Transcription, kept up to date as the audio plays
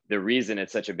the reason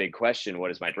it's such a big question,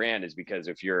 what is my brand, is because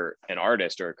if you're an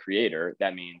artist or a creator,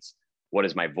 that means, what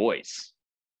is my voice?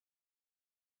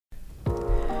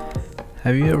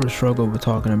 Have you ever struggled with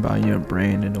talking about your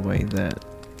brand in a way that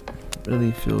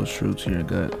really feels true to your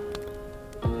gut?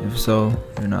 If so,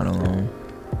 you're not alone.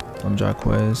 I'm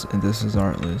Jaquez, and this is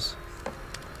Artless.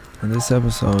 In this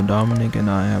episode, Dominic and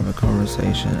I have a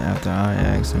conversation after I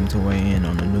asked him to weigh in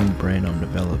on the new brand I'm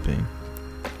developing.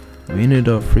 We ended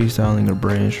up freestyling a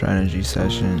brand strategy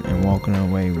session and walking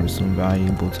away with some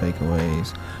valuable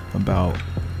takeaways about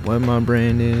what my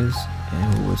brand is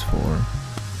and who it's for.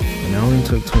 And it only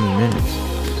took 20 minutes.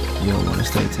 You'll want to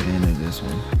stay to the end of this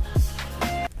one.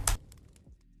 I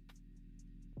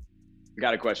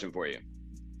got a question for you.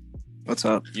 What's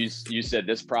up? You said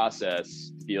this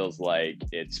process feels like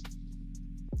it's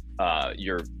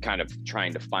you're kind of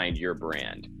trying to find your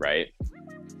brand, right?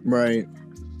 Right.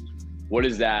 What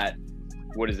does that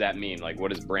mean? Like,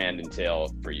 what does brand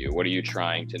entail for you? What are you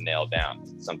trying to nail down?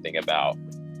 Is it something about,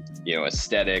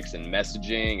 aesthetics and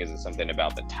messaging? Is it something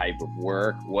about the type of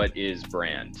work? What is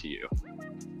brand to you?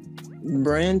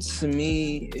 Brand to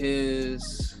me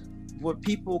is what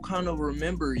people kind of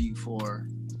remember you for,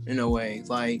 in a way.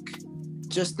 Like,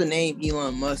 just the name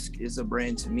Elon Musk is a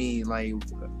brand to me.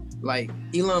 Like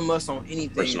Elon Musk on anything,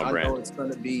 personal I brand. know it's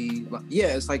gonna be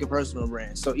it's like a personal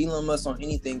brand. So Elon Musk on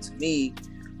anything, to me,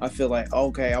 I feel like,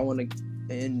 okay, I want to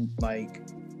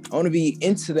be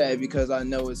into that because I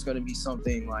know it's gonna be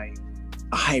something like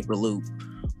a hyperloop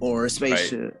or a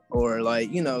spaceship, right,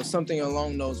 or something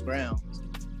along those grounds.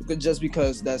 Just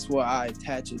because that's what I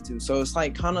attach it to. So it's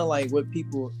like kind of like what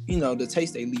people, the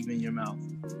taste they leave in your mouth.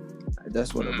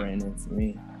 That's what a brand is for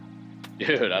me.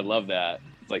 Dude, I love that.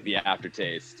 It's like the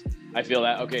aftertaste. I feel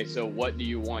that. Okay, so what do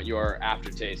you want your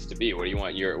aftertaste to be? What do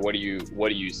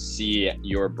you see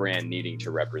your brand needing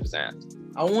to represent?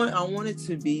 I want it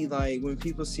to be like, when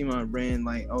people see my brand,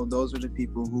 like, oh, those are the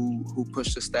people who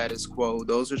push the status quo.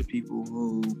 Those are the people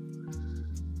who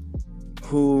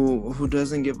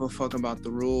doesn't give a fuck about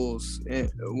the rules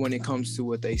when it comes to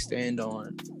what they stand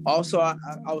on. Also, I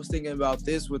was thinking about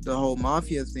this with the whole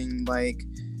mafia thing, like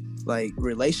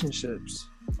relationships.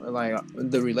 Like,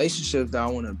 the relationships that I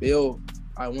want to build,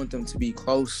 I want them to be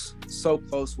close, so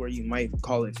close where you might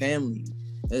call it family.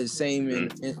 The same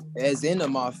as in the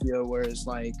mafia, where it's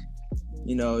like,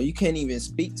 you can't even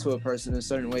speak to a person a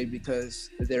certain way because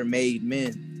they're made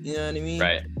men. You know what I mean?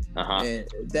 Right. Uh-huh. And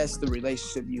that's the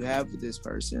relationship you have with this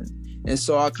person. And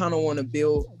so I kind of want to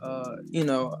build, a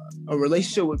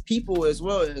relationship with people as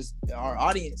well as our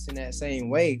audience in that same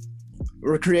way.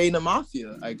 We're creating a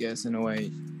mafia, I guess, in a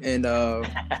way. And I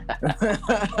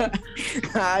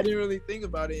didn't really think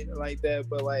about it like that,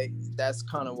 but like, that's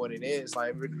kind of what it is.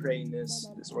 Like, we're creating this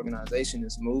organization,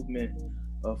 this movement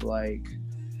of like,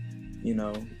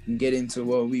 getting to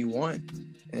what we want,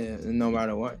 and no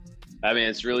matter what. I mean,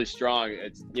 it's really strong.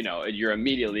 It's, you're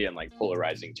immediately in like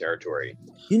polarizing territory.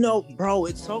 Bro,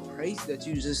 it's so crazy that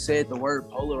you just said the word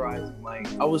polarizing. Like,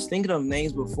 I was thinking of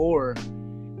names before,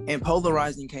 and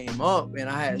polarizing came up, and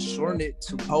I had shortened it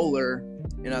to polar,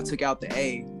 and I took out the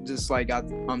A, just like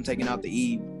I'm taking out the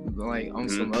E, like on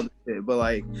some other shit. But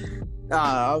like,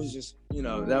 I was just,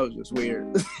 that was just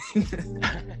weird.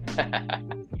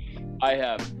 I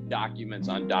have documents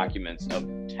on documents of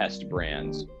test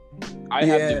brands. I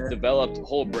have developed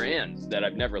whole brands that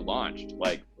I've never launched,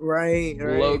 like right.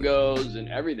 logos and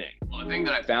everything. Well, the thing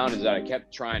that I found is that I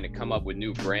kept trying to come up with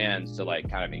new brands to like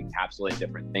kind of encapsulate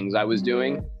different things I was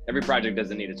doing. Every project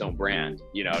doesn't need its own brand,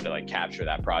 to like capture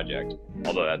that project,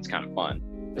 although that's kind of fun.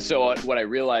 So what I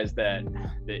realized that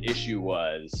the issue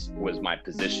was my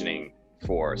positioning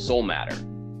for Soul Matter,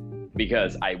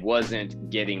 because I wasn't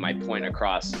getting my point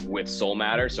across with Soul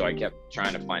Matter. So I kept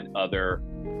trying to find other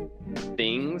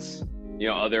things,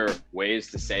 other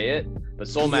ways to say it. But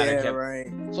Soul Matter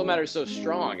Soul Matter is so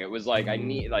strong. It was like,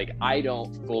 I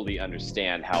don't fully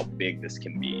understand how big this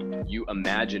can be. You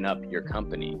imagine up your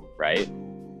company, right?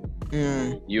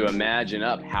 You imagine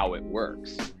up how it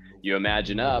works. You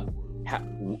imagine up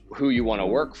who you want to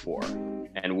work for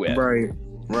and with.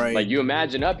 Right. Like, you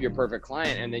imagine up your perfect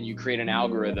client, and then you create an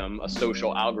algorithm, a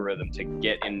social algorithm, to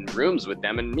get in rooms with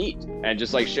them and meet and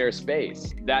just like share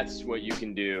space. That's what you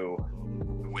can do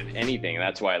with anything.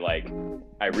 That's why, like,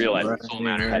 I realized Soul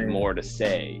Matter had more to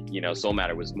say. Soul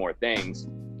Matter was more things,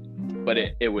 but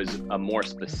it was a more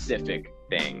specific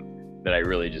thing that I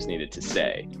really just needed to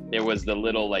say. It was the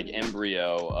little like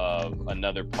embryo of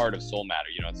another part of Soul Matter.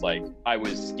 It's like I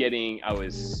was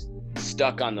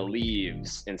stuck on the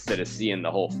leaves instead of seeing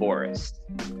the whole forest.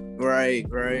 Right.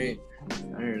 I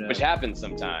hear that. Which happens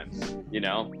sometimes,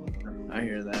 I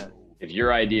hear that. if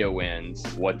your idea wins,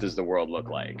 what does the world look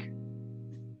like?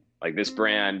 Like, this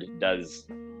brand does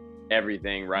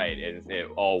everything right, it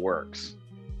all works.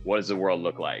 What does the world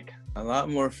look like? A lot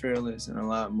more fearless and a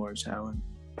lot more challenging,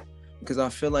 because I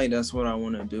feel like that's what I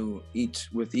want to do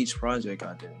with each project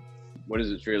I do. What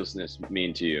does fearlessness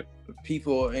mean to you?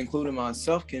 People, including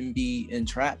myself, can be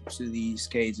entrapped to these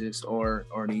cages or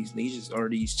these leashes or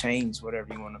these chains,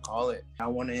 whatever you want to call it. I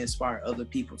want to inspire other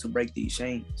people to break these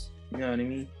chains. You know what I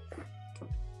mean?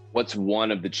 What's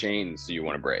one of the chains you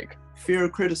want to break? Fear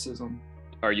of criticism.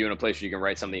 Are you in a place where you can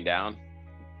write something down?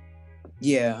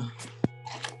 Yeah.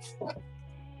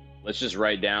 Let's just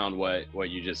write down what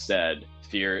you just said.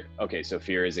 Fear. Okay, so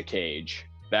fear is a cage.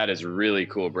 That is really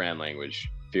cool brand language.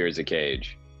 Fear is a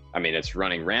cage. I mean, it's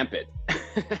running rampant.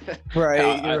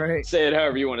 Right. Say it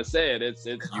however you want to say it. It's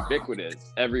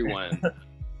ubiquitous. Everyone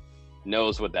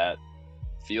knows what that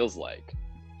feels like.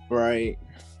 Right.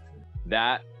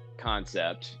 That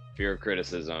concept, fear of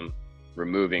criticism,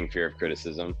 removing fear of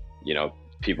criticism, you know,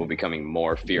 people becoming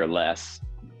more fearless.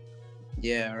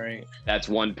 Yeah, right. That's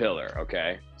one pillar,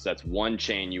 okay? So that's one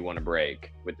chain you want to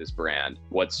break with this brand.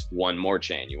 What's one more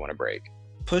chain you want to break?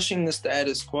 Pushing the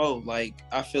status quo. Like,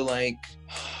 I feel like,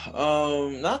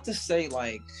 not to say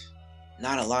like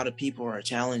not a lot of people are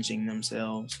challenging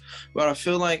themselves, but I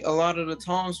feel like a lot of the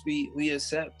times we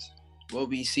accept what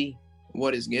we see,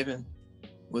 what is given,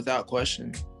 without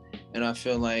question. And I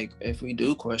feel like if we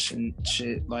do question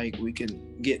shit, like, we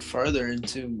can get further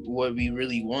into what we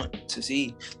really want to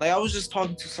see. Like, I was just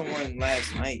talking to someone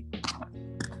last night,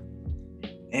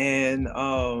 and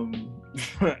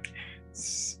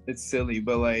it's silly,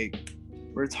 but like,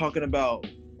 we're talking about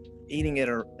eating at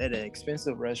an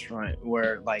expensive restaurant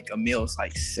where like a meal is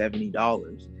like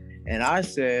 $70. And I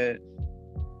said,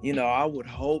 you know, I would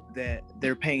hope that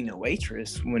they're paying the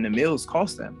waitress when the meals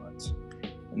cost that much.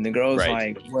 And the girl's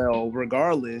Right. like, well,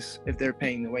 regardless if they're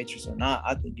paying the waitress or not,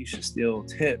 I think you should still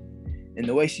tip. And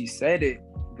the way she said it,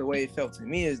 the way it felt to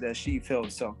me is that she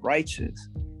felt self-righteous.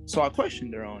 So I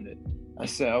questioned her on it. I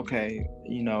said, okay,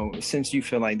 you know, since you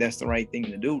feel like that's the right thing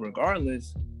to do,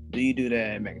 regardless, do you do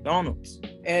that at McDonald's?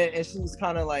 And she's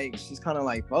kind of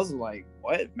like puzzled, like,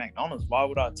 what? McDonald's? Why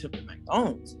would I tip at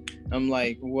McDonald's? I'm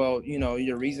like, well, you know,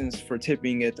 your reasons for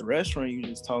tipping at the restaurant, you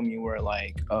just told me were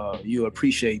like, you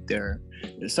appreciate their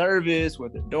service,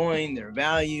 what they're doing, their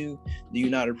value. Do you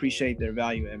not appreciate their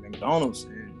value at McDonald's?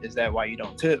 And is that why you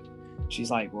don't tip?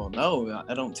 She's like, well, no,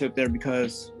 I don't tip there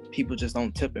because people just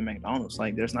don't tip at McDonald's.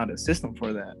 Like, there's not a system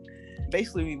for that.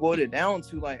 Basically, we boiled it down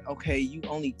to like, okay, you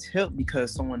only tip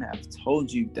because someone has told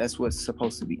you that's what's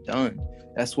supposed to be done.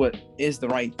 That's what is the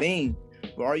right thing.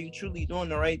 But are you truly doing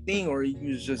the right thing, or are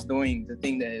you just doing the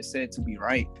thing that is said to be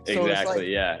right? Exactly, so it's like,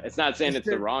 yeah. It's not saying it's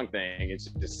the wrong thing. It's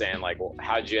just saying like, well,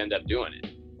 how'd you end up doing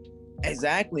it?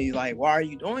 Exactly. Like, why are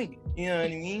you doing it? You know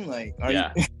what I mean? Like,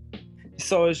 Yeah.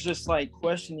 So it's just like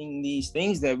questioning these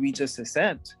things that we just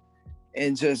accept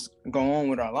and just go on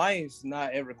with our lives,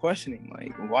 not ever questioning.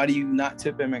 Like, why do you not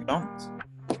tip at McDonald's?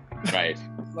 Right.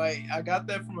 Like, I got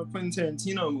that from a Quentin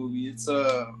Tarantino movie. It's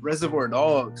Reservoir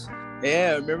Dogs.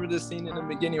 Yeah, remember the scene in the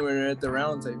beginning where they're at the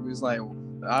round table? It's like,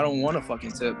 I don't want a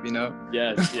fucking tip, you know?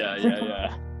 Yes,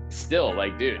 yeah. Still,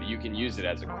 like, dude, you can use it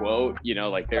as a quote, you know,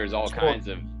 like there's all kinds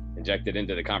of injected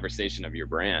into the conversation of your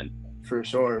brand. For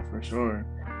sure.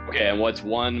 Okay, and what's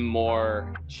one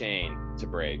more chain to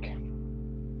break?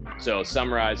 So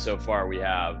summarize so far, we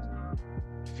have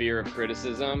fear of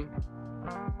criticism.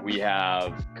 We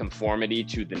have conformity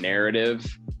to the narrative.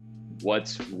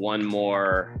 What's one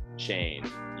more chain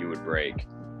you would break?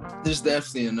 There's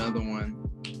definitely another one.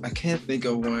 I can't think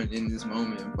of one in this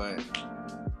moment, but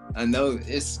I know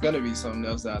it's going to be something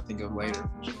else that I think of later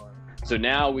for sure. So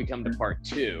now we come to part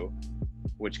 2,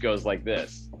 which goes like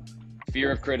this.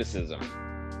 Fear of criticism.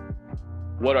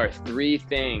 What are 3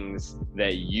 things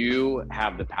that you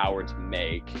have the power to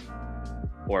make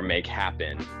or make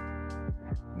happen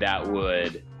that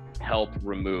would help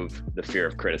remove the fear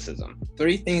of criticism?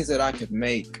 3 things that I could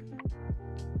make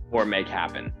or make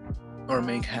happen.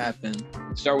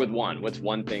 Start with 1. What's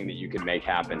one thing that you could make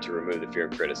happen to remove the fear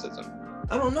of criticism?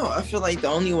 I don't know. I feel like the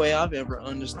only way I've ever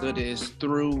understood it is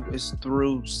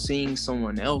through seeing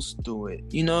someone else do it.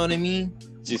 You know what I mean?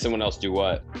 See someone else do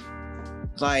what?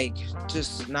 Like,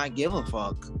 just not give a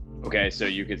fuck. Okay, so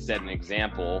you could set an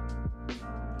example.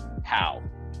 How?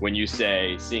 When you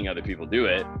say seeing other people do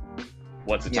it,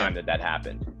 what's the time that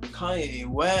happened? Kanye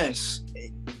West,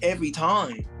 every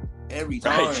time.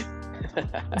 Right.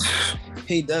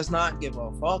 He does not give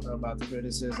a fuck about the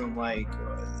criticism. Like,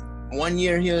 one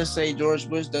year he'll say George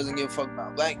Bush doesn't give a fuck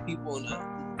about black people, and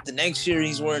the next year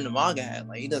he's wearing the MAGA hat.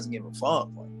 Like, he doesn't give a fuck.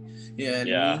 Like, you know what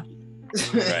I mean?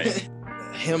 Right.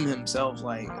 Him himself,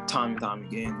 like time and time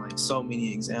again, like so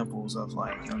many examples of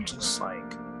like him just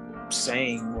like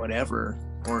saying whatever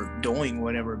or doing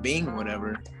whatever, being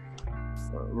whatever,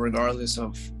 regardless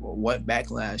of what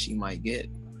backlash you might get.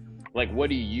 Like, what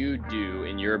do you do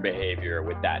in your behavior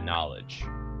with that knowledge?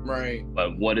 Right.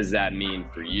 But what does that mean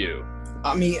for you?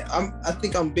 I mean, I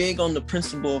think I'm big on the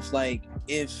principle of like,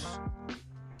 if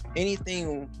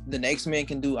anything the next man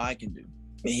can do, I can do.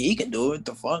 I mean, he can do it.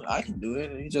 The fuck, I can do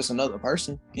it. He's just another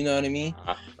person. You know what I mean?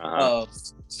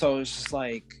 So it's just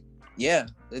like, yeah,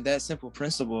 that simple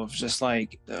principle of just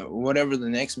like whatever the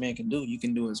next man can do, you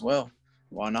can do as well.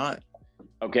 Why not?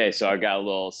 Okay, so I got a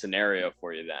little scenario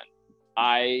for you then.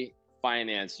 I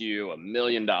finance you $1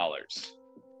 million.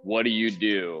 What do you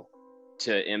do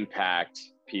to impact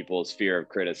people's fear of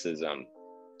criticism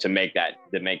to make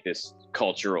this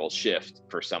cultural shift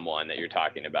for someone that you're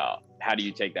talking about? How do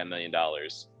you take that $1 million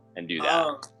and do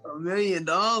that? $1 million.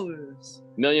 $1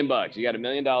 million. You got $1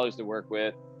 million to work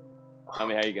with. Tell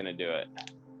me how you're gonna do it.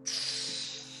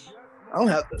 I don't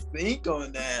have to think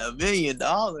on that. $1 million.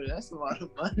 That's a lot of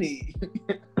money.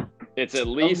 It's at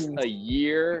least a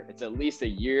year. It's at least a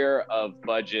year of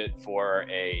budget for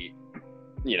a,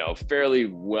 fairly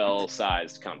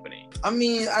well-sized company. I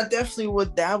mean, I definitely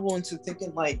would dabble into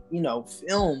thinking like,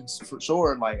 films for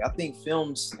sure. Like, I think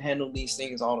films handle these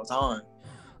things all the time.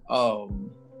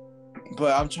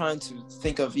 But I'm trying to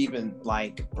think of even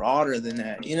like broader than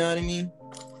that. You know what I mean?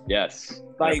 Yes.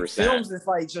 100%. Like films is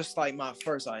like just like my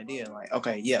first idea. Like,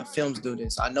 okay, yeah, films do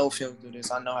this. I know films do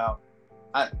this. I know how.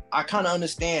 I kind of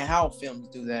understand how films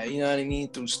do that. You know what I mean?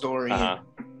 Through story and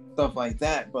stuff like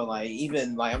that. But like,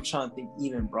 even like, I'm trying to think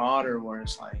even broader, where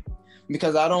it's like,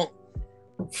 because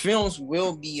films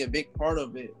will be a big part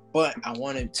of it, but I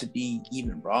want it to be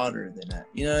even broader than that.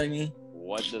 You know what I mean?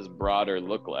 What does broader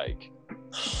look like?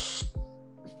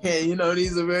 Yeah,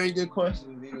 these are very good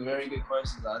questions. These are very good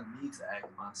questions I need to ask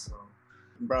myself.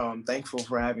 Bro, I'm thankful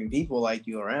for having people like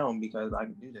you around because I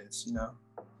can do this,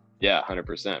 Yeah,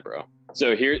 100%, bro.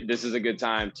 So this is a good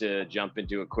time to jump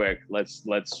into a quick, let's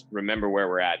remember where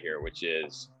we're at here, which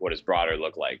is, what does broader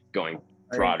look like? Going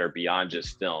broader beyond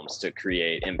just films to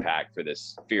create impact for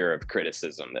this fear of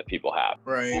criticism that people have.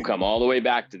 Right. We'll come all the way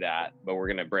back to that, but we're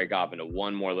going to break off into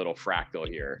one more little fractal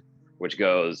here, which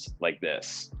goes like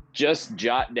this. Just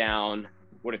jot down,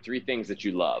 what are 3 things that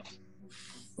you love?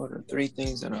 What are 3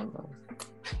 things that I love?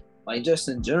 Like just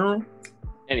in general?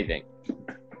 Anything.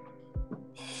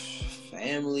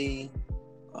 Family,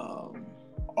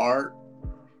 art,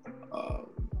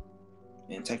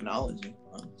 and technology.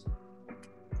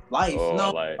 Life. I'm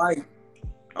now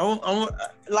I'm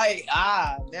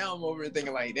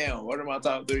overthinking like, damn, what are my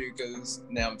top 3? Because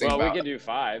now I'm thinking we could do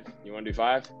 5. You want to do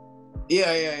 5?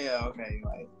 Yeah. Okay.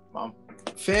 Like my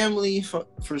family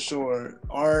for sure,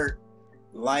 art,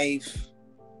 life,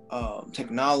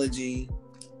 technology,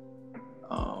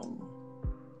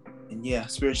 and yeah,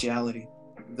 spirituality,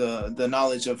 the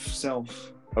knowledge of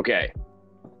self. Okay.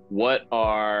 What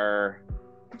are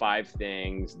 5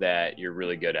 things that you're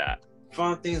really good at?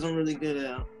 5 things I'm really good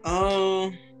at.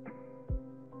 I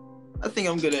think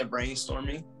I'm good at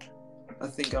brainstorming. I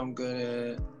think I'm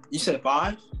good at. You said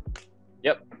 5?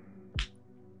 Yep.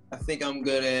 I think I'm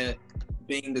good at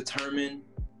being determined.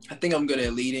 I think I'm good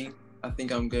at leading. I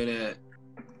think I'm good at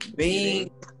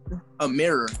being a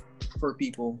mirror for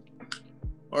people,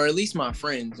 or at least my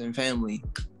friends and family.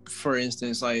 For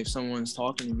instance, like if someone's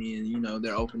talking to me and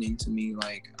they're opening to me,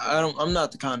 like I'm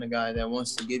not the kind of guy that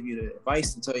wants to give you the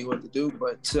advice to tell you what to do,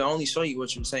 but to only show you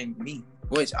what you're saying to me.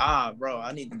 Which bro,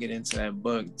 I need to get into that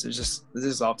book. This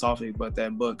is off topic, but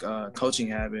that book, Coaching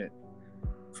Habit.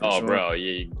 Sure. Bro,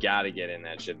 you gotta get in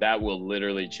that shit. That will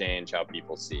literally change how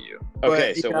people see you.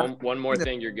 Okay, so one more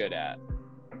thing you're good at.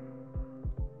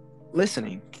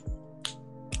 Listening.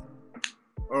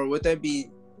 Or would that be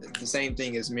the same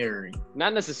thing as mirroring?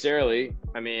 Not necessarily.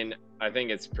 I mean, I think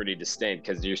it's pretty distinct,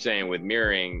 because you're saying with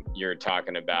mirroring, you're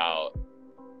talking about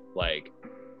like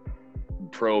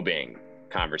probing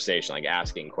conversation, like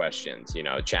asking questions,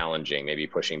 challenging, maybe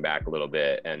pushing back a little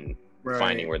bit and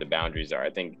finding where the boundaries are. I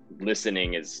think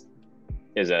listening is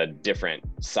a different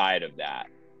side of that.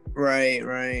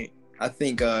 Right. I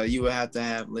think you would have to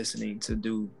have listening to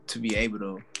be able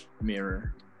to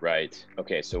mirror. Right.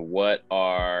 Okay, so what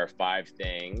are 5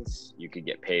 things you could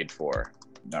get paid for?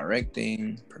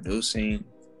 Directing, producing,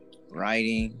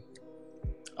 writing,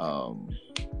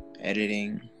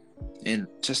 editing, and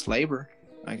just labor,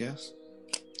 I guess.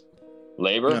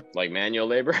 Labor? Yeah. Like manual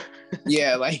labor?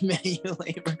 Yeah, like manual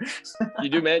labor. You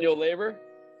do manual labor?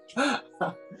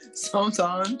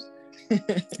 Sometimes.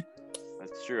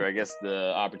 That's It's true. I guess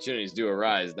the opportunities do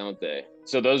arise, don't they?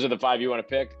 So those are the 5 you want to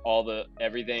pick?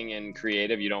 Everything in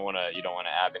creative. You don't want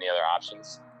to have any other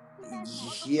options.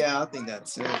 Yeah, I think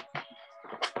that's it.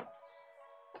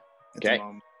 Okay.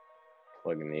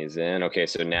 Plugging these in. Okay,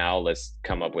 so now let's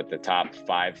come up with the top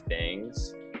 5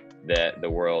 things that the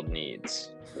world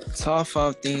needs. Top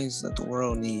 5 things that the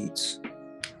world needs.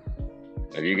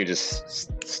 If you could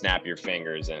just snap your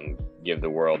fingers and give the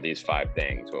world these 5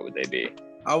 things, what would they be?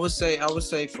 I would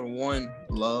say for one,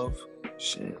 love.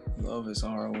 Shit, love is a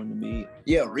hard one to beat.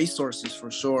 Yeah, resources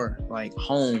for sure, like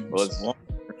homes, water,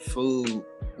 food,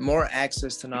 more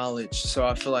access to knowledge. So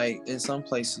I feel like in some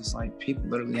places, like people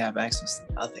literally have access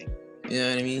to nothing. You know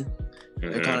what I mean?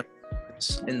 Mm-hmm. They're kind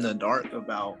of in the dark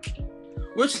about,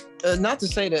 which not to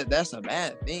say that that's a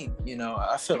bad thing. You know,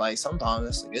 I feel like sometimes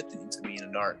that's a good thing to be in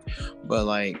the dark, but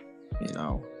like, you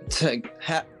know, to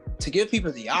give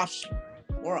people the option,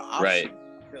 more option. Right.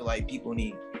 I feel like people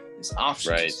need this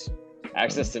option. Right.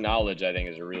 Access to knowledge, I think,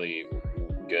 is a really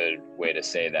good way to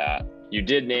say that. You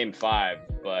did name 5,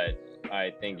 but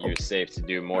I think you're safe to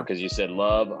do more because you said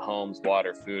love, homes,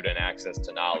 water, food, and access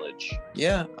to knowledge.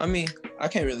 Yeah, I mean, I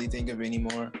can't really think of any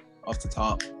more off the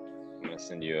top. I'm going to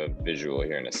send you a visual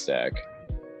here in a sec.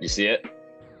 You see it?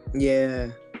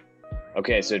 Yeah.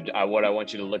 Okay, so what I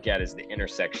want you to look at is the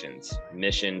intersections: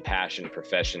 mission, passion,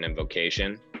 profession, and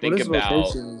vocation. Think about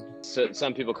vocation? So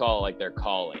some people call it like their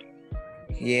calling.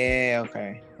 Yeah,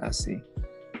 okay, I see.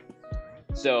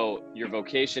 So your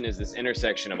vocation is this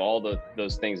intersection of all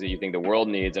those things that you think the world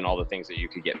needs and all the things that you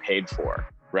could get paid for,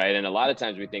 right? And a lot of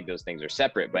times we think those things are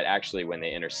separate, but actually when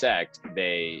they intersect,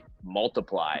 they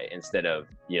multiply instead of,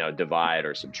 divide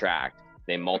or subtract.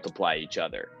 They multiply each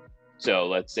other. So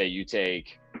let's say you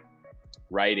take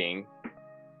writing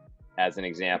as an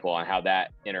example on how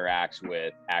that interacts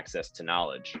with access to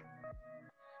knowledge.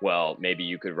 Well, maybe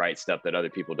you could write stuff that other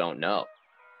people don't know.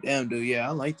 Damn, dude. Yeah,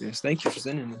 I like this. Thank you for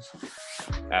sending this.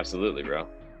 Absolutely, bro.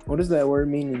 What does that word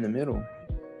mean in the middle?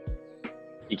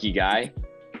 Ikigai?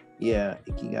 Yeah,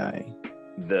 ikigai.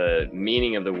 The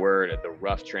meaning of the word, the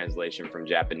rough translation from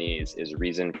Japanese, is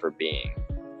reason for being.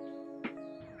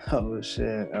 Oh,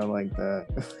 shit. I like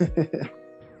that.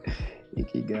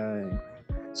 Ikigai.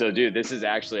 So, dude, this is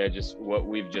actually what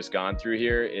we've just gone through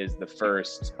here is the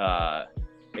first,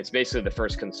 it's basically the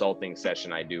first consulting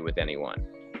session I do with anyone.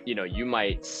 You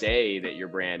might say that your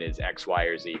brand is X, Y,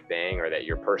 or Z thing, or that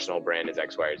your personal brand is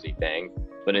X, Y, or Z thing.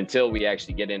 But until we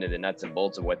actually get into the nuts and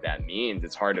bolts of what that means,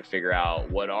 it's hard to figure out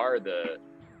what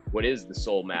is the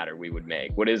soul matter we would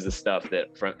make? What is the stuff that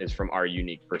is from our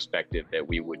unique perspective that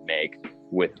we would make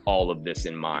with all of this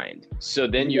in mind? So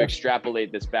then you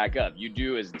extrapolate this back up. You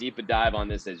do as deep a dive on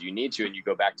this as you need to, and you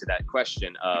go back to that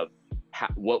question of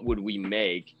what would we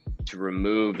make to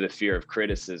remove the fear of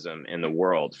criticism in the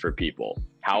world for people?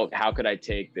 How could I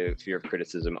take the fear of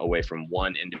criticism away from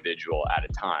one individual at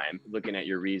a time? Looking at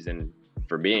your reason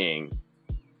for being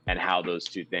and how those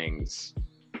two things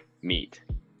meet.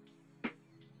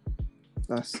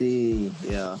 I see.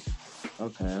 Yeah.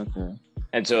 Okay.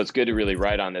 And so it's good to really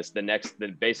write on this.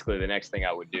 Basically the next thing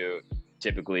I would do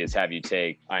typically is have you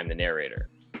take I'm the narrator,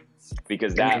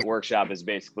 because that workshop is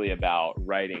basically about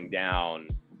writing down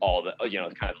all the,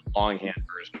 kind of longhand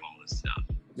version of all this stuff.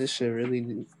 This shit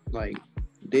really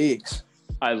digs.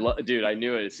 Dude, I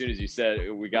knew it as soon as you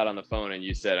said, we got on the phone and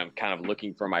you said, I'm kind of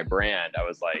looking for my brand. I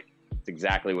was like, it's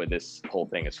exactly what this whole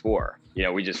thing is for.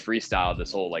 We just freestyled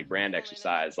this whole brand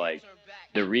exercise.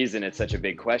 The reason it's such a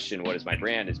big question, what is my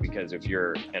brand, is because if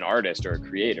you're an artist or a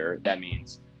creator, that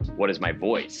means what is my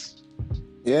voice?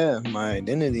 Yeah, my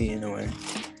identity in a way.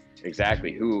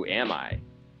 Exactly. Who am I?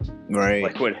 Right.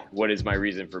 What is my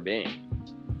reason for being?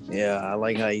 Yeah, I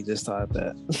like how you just taught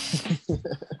that.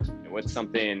 What's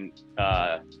something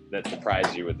that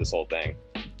surprised you with this whole thing?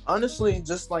 Honestly,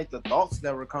 just the thoughts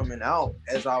that were coming out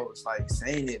as I was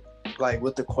saying it,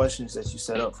 with the questions that you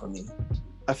set up for me.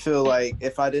 I feel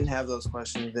if I didn't have those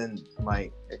questions, then I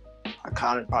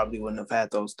kind of probably wouldn't have had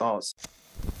those thoughts.